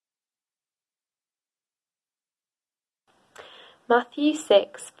Matthew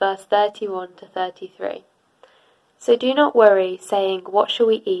 6, verse 31 to 33. So do not worry, saying, what shall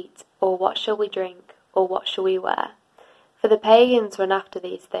we eat, or what shall we drink, or what shall we wear? For the pagans run after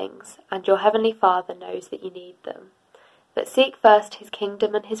these things, and your heavenly Father knows that you need them. But seek first his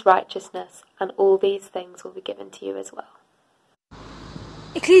kingdom and his righteousness, and all these things will be given to you as well.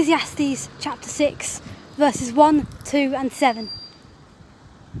 Ecclesiastes chapter 6, verses 1, 2 and 7.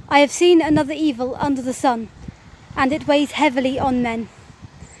 I have seen another evil under the sun, and it weighs heavily on men.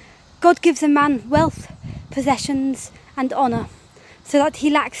 God gives a man wealth, possessions and honour, so that he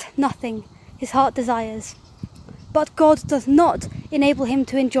lacks nothing his heart desires. But God does not enable him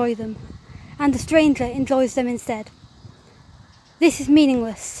to enjoy them, and the stranger enjoys them instead. This is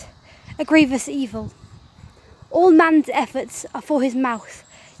meaningless, a grievous evil. All man's efforts are for his mouth,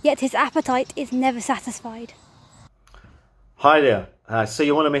 yet his appetite is never satisfied. Hi there. So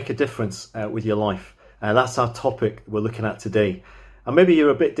you want to make a difference with your life. That's our topic we're looking at today. And maybe you're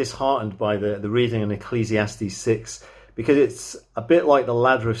a bit disheartened by the reading in Ecclesiastes 6, because it's a bit like the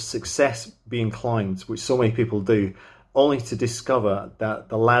ladder of success being climbed, which so many people do, only to discover that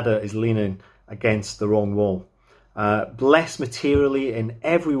the ladder is leaning against the wrong wall. Blessed materially in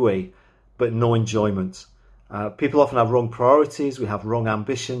every way, but no enjoyment. People often have wrong priorities, we have wrong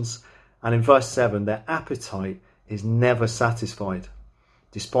ambitions, and in verse 7, their appetite is never satisfied,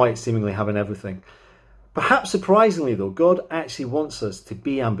 despite seemingly having everything. Perhaps surprisingly though, God actually wants us to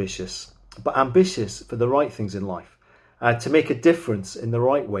be ambitious, but ambitious for the right things in life, to make a difference in the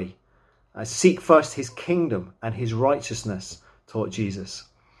right way. Seek first his kingdom and his righteousness, taught Jesus.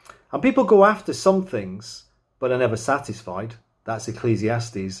 And people go after some things, but are never satisfied. That's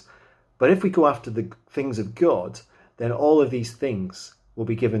Ecclesiastes. But if we go after the things of God, then all of these things will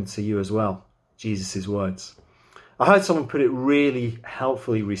be given to you as well. Jesus' words. I heard someone put it really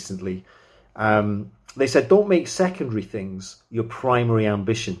helpfully recently. They said, don't make secondary things your primary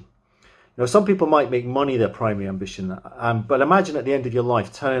ambition. You know, some people might make money their primary ambition, but imagine at the end of your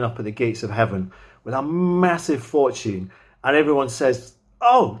life turning up at the gates of heaven with a massive fortune, and everyone says,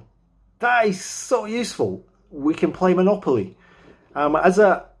 oh, that is so useful. We can play Monopoly. As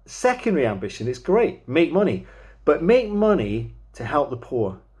a secondary ambition, it's great. Make money. But make money to help the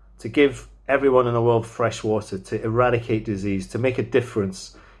poor, to give everyone in the world fresh water, to eradicate disease, to make a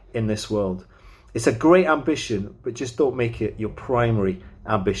difference in this world. It's a great ambition, but just don't make it your primary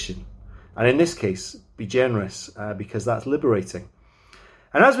ambition. And in this case, be generous, because that's liberating.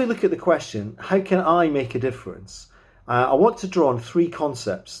 And as we look at the question, how can I make a difference? I want to draw on three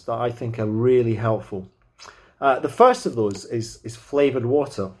concepts that I think are really helpful. The first of those is flavoured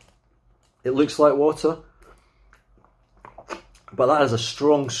water. It looks like water, but that has a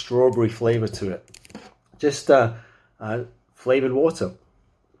strong strawberry flavour to it. Just flavoured water.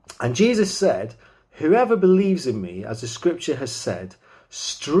 And Jesus said, whoever believes in me, as the scripture has said,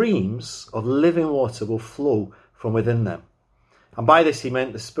 streams of living water will flow from within them. And by this he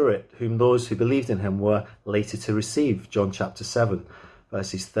meant the Spirit, whom those who believed in him were later to receive. John chapter 7,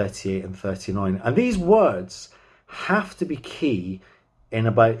 verses 38 and 39. And these words have to be key in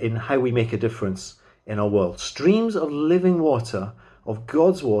how we make a difference in our world. Streams of living water, of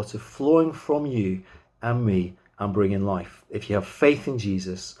God's water, flowing from you and me and bringing life. If you have faith in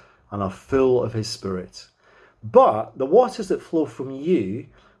Jesus and are full of his Spirit. But the waters that flow from you,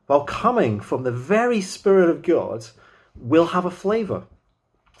 while coming from the very Spirit of God, will have a flavour.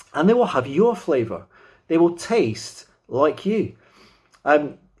 And they will have your flavour. They will taste like you.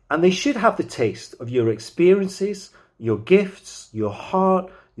 And they should have the taste of your experiences, your gifts, your heart,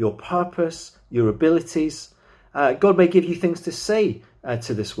 your purpose, your abilities. God may give you things to say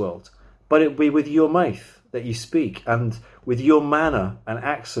to this world, but it will be with your mouth that you speak and with your manner and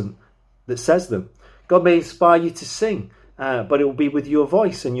accent that says them. God may inspire you to sing, but it will be with your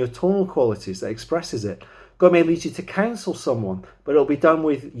voice and your tonal qualities that expresses it. God may lead you to counsel someone, but it will be done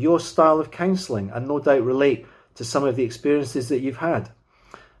with your style of counselling and no doubt relate to some of the experiences that you've had.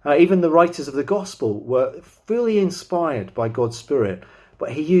 Even the writers of the gospel were fully inspired by God's Spirit,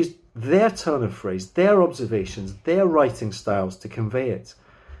 but he used their turn of phrase, their observations, their writing styles to convey it.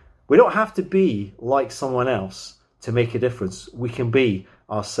 We don't have to be like someone else to make a difference. We can be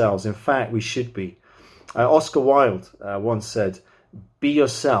ourselves. In fact, we should be. Oscar Wilde once said, be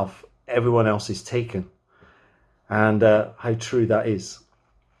yourself, everyone else is taken. And how true that is.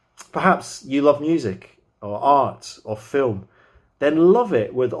 Perhaps you love music or art or film. Then love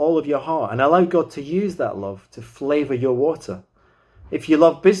it with all of your heart and allow God to use that love to flavour your water. If you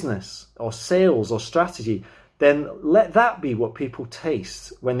love business or sales or strategy, then let that be what people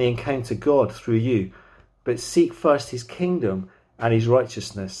taste when they encounter God through you. But seek first his kingdom and his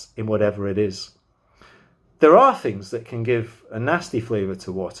righteousness in whatever it is. There are things that can give a nasty flavour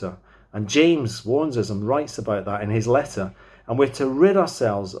to water, and James warns us and writes about that in his letter, and we're to rid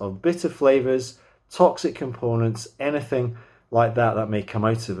ourselves of bitter flavours, toxic components, anything like that may come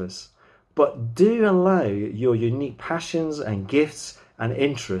out of us. But do allow your unique passions and gifts and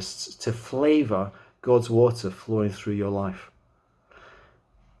interests to flavour God's water flowing through your life.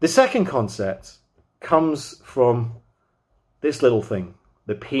 The second concept comes from this little thing,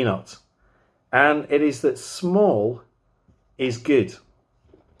 the peanut. And it is that small is good.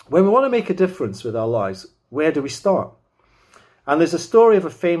 When we want to make a difference with our lives, where do we start? And there's a story of a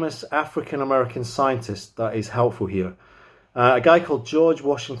famous African-American scientist that is helpful here. A guy called George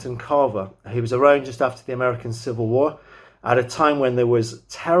Washington Carver. He was around just after the American Civil War, at a time when there was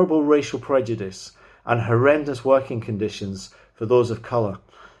terrible racial prejudice and horrendous working conditions for those of colour.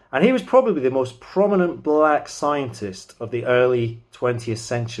 And he was probably the most prominent black scientist of the early 20th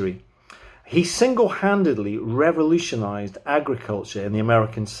century. He single-handedly revolutionised agriculture in the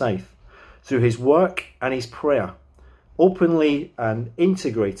American South through his work and his prayer, openly and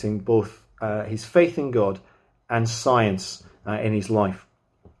integrating both his faith in God and science in his life.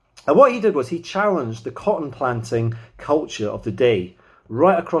 And what he did was he challenged the cotton planting culture of the day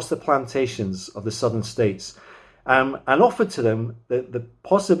right across the plantations of the southern states, and offered to them the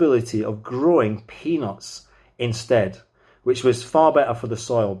possibility of growing peanuts instead, which was far better for the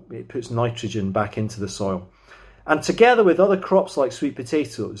soil. It puts nitrogen back into the soil. And together with other crops like sweet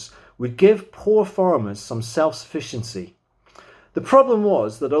potatoes, would give poor farmers some self-sufficiency. The problem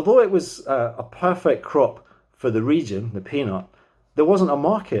was that although it was a perfect crop for the region, the peanut, there wasn't a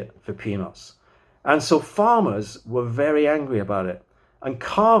market for peanuts. And so farmers were very angry about it. And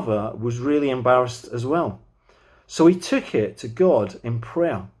Carver was really embarrassed as well. So he took it to God in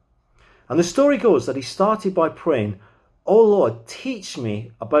prayer. And the story goes that he started by praying, "Oh Lord, teach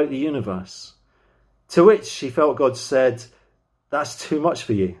me about the universe." To which he felt God said, "That's too much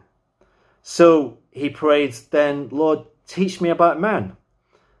for you." So he prayed then, "Lord, teach me about man."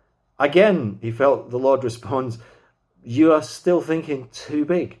 Again, he felt the Lord respond, "You are still thinking too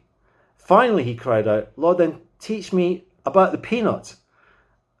big." Finally, he cried out, "Lord, then teach me about the peanut."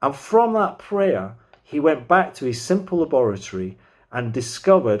 And from that prayer, he went back to his simple laboratory and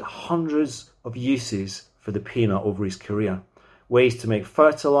discovered hundreds of uses for the peanut over his career. Ways to make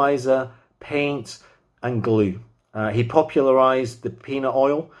fertilizer, paint, and glue. He popularized the peanut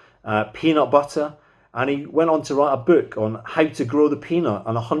oil, peanut butter, and he went on to write a book on how to grow the peanut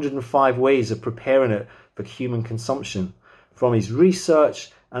and 105 ways of preparing it for human consumption. From his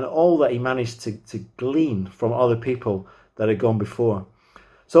research and all that he managed to glean from other people that had gone before.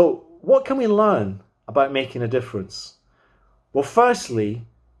 So what can we learn about making a difference? Well, firstly,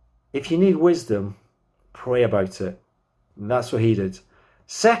 if you need wisdom, pray about it. And that's what he did.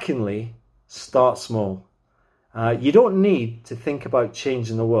 Secondly, start small. You don't need to think about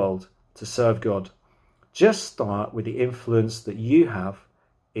changing the world to serve God. Just start with the influence that you have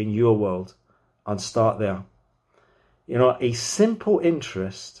in your world and start there. You know, a simple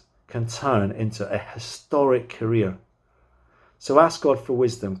interest can turn into a historic career. So ask God for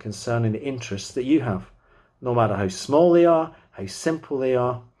wisdom concerning the interests that you have, no matter how small they are, how simple they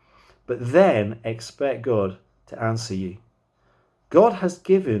are, but then expect God to answer you. God has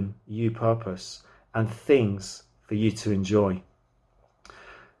given you purpose and things for you to enjoy.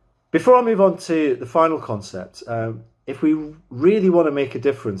 Before I move on to the final concept, if we really want to make a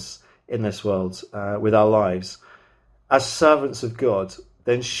difference in this world with our lives, as servants of God,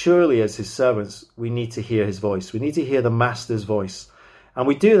 then surely as his servants, we need to hear his voice. We need to hear the Master's voice. And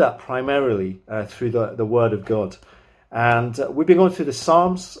we do that primarily through the Word of God. And we've been going through the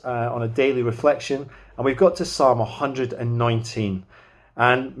Psalms on a daily reflection, and we've got to Psalm 119.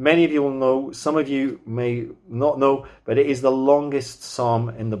 And many of you will know, some of you may not know, but it is the longest psalm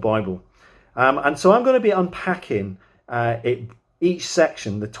in the Bible. And so I'm going to be unpacking each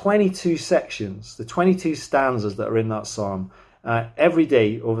section, the 22 sections, the 22 stanzas that are in that psalm, every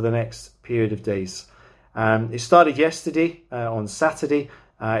day over the next period of days. It started yesterday on Saturday.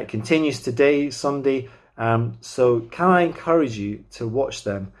 It continues today, Sunday. So can I encourage you to watch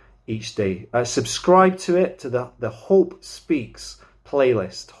them each day? Subscribe to it, to the Hope Speaks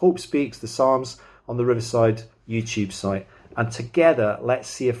playlist. Hope Speaks, the Psalms on the Riverside YouTube site. And together, let's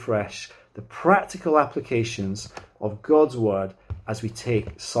see afresh the practical applications of God's Word as we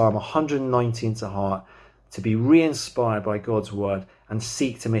take Psalm 119 to heart, to be re-inspired by God's Word and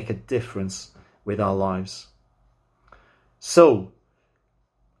seek to make a difference with our lives. So,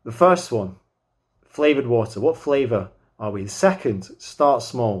 the first one, flavoured water. What flavour are we? The second, start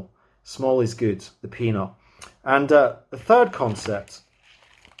small. Small is good, the peanut. And the third concept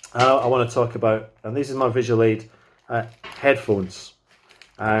I want to talk about, and this is my visual aid, headphones.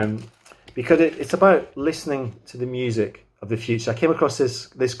 Because it's about listening to the music of the future. I came across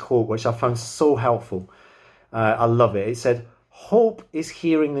this quote, which I found so helpful. I love it. It said, "Hope is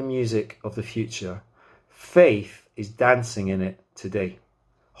hearing the music of the future. Faith is dancing in it today."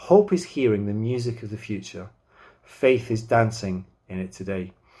 Hope is hearing the music of the future. Faith is dancing in it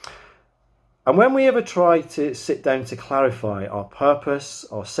today. And when we ever try to sit down to clarify our purpose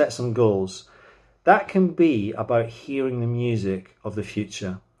or set some goals, that can be about hearing the music of the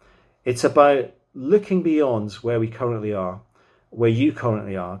future. It's about looking beyond where we currently are, where you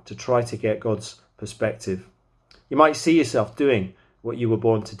currently are, to try to get God's perspective. You might see yourself doing what you were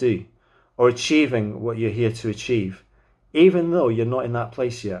born to do, or achieving what you're here to achieve, even though you're not in that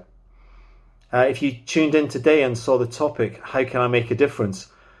place yet. If you tuned in today and saw the topic, how can I make a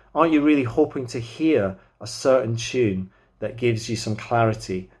difference? Aren't you really hoping to hear a certain tune that gives you some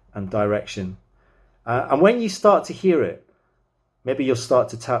clarity and direction? And when you start to hear it, maybe you'll start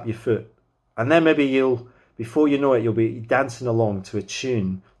to tap your foot. And then maybe before you know it, you'll be dancing along to a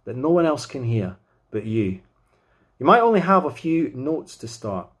tune that no one else can hear but you. You might only have a few notes to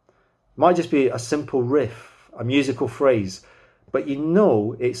start. It might just be a simple riff, a musical phrase, but you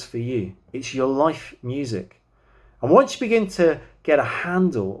know it's for you. It's your life music. And once you begin to get a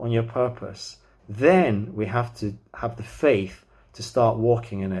handle on your purpose, then we have to have the faith to start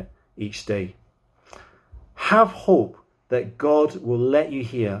walking in it each day. Have hope that God will let you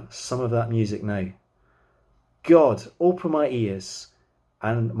hear some of that music now. God, open my ears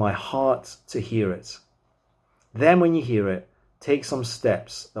and my heart to hear it. Then when you hear it, take some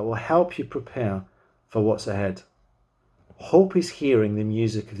steps that will help you prepare for what's ahead. Hope is hearing the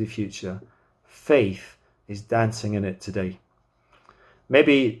music of the future. Faith is dancing in it today.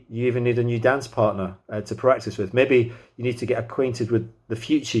 Maybe you even need a new dance partner to practice with. Maybe you need to get acquainted with the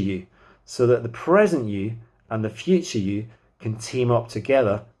future you, so that the present you and the future you can team up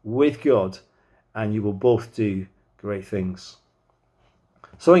together with God, and you will both do great things.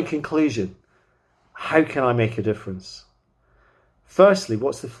 So in conclusion, how can I make a difference? Firstly,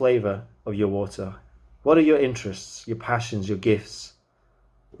 what's the flavour of your water? What are your interests, your passions, your gifts?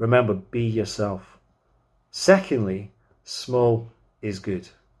 Remember, be yourself. Secondly, small is good.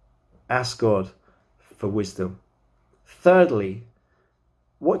 Ask God for wisdom. Thirdly,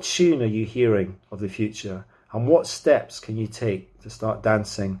 what tune are you hearing of the future? And what steps can you take to start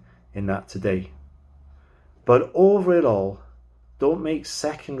dancing in that today? But over it all, don't make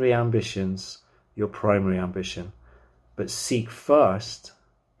secondary ambitions your primary ambition, but seek first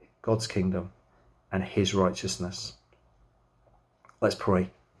God's kingdom and his righteousness. Let's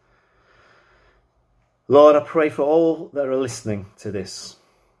pray. Lord, I pray for all that are listening to this.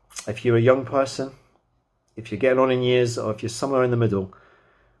 If you're a young person, if you're getting on in years, or if you're somewhere in the middle,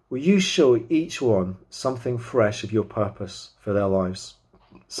 will you show each one something fresh of your purpose for their lives?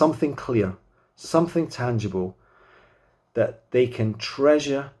 Something clear, something tangible that they can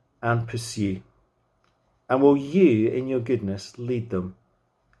treasure and pursue. And will you, in your goodness, lead them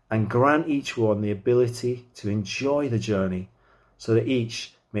and grant each one the ability to enjoy the journey so that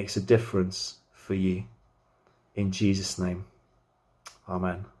each makes a difference for you. In Jesus' name,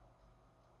 amen.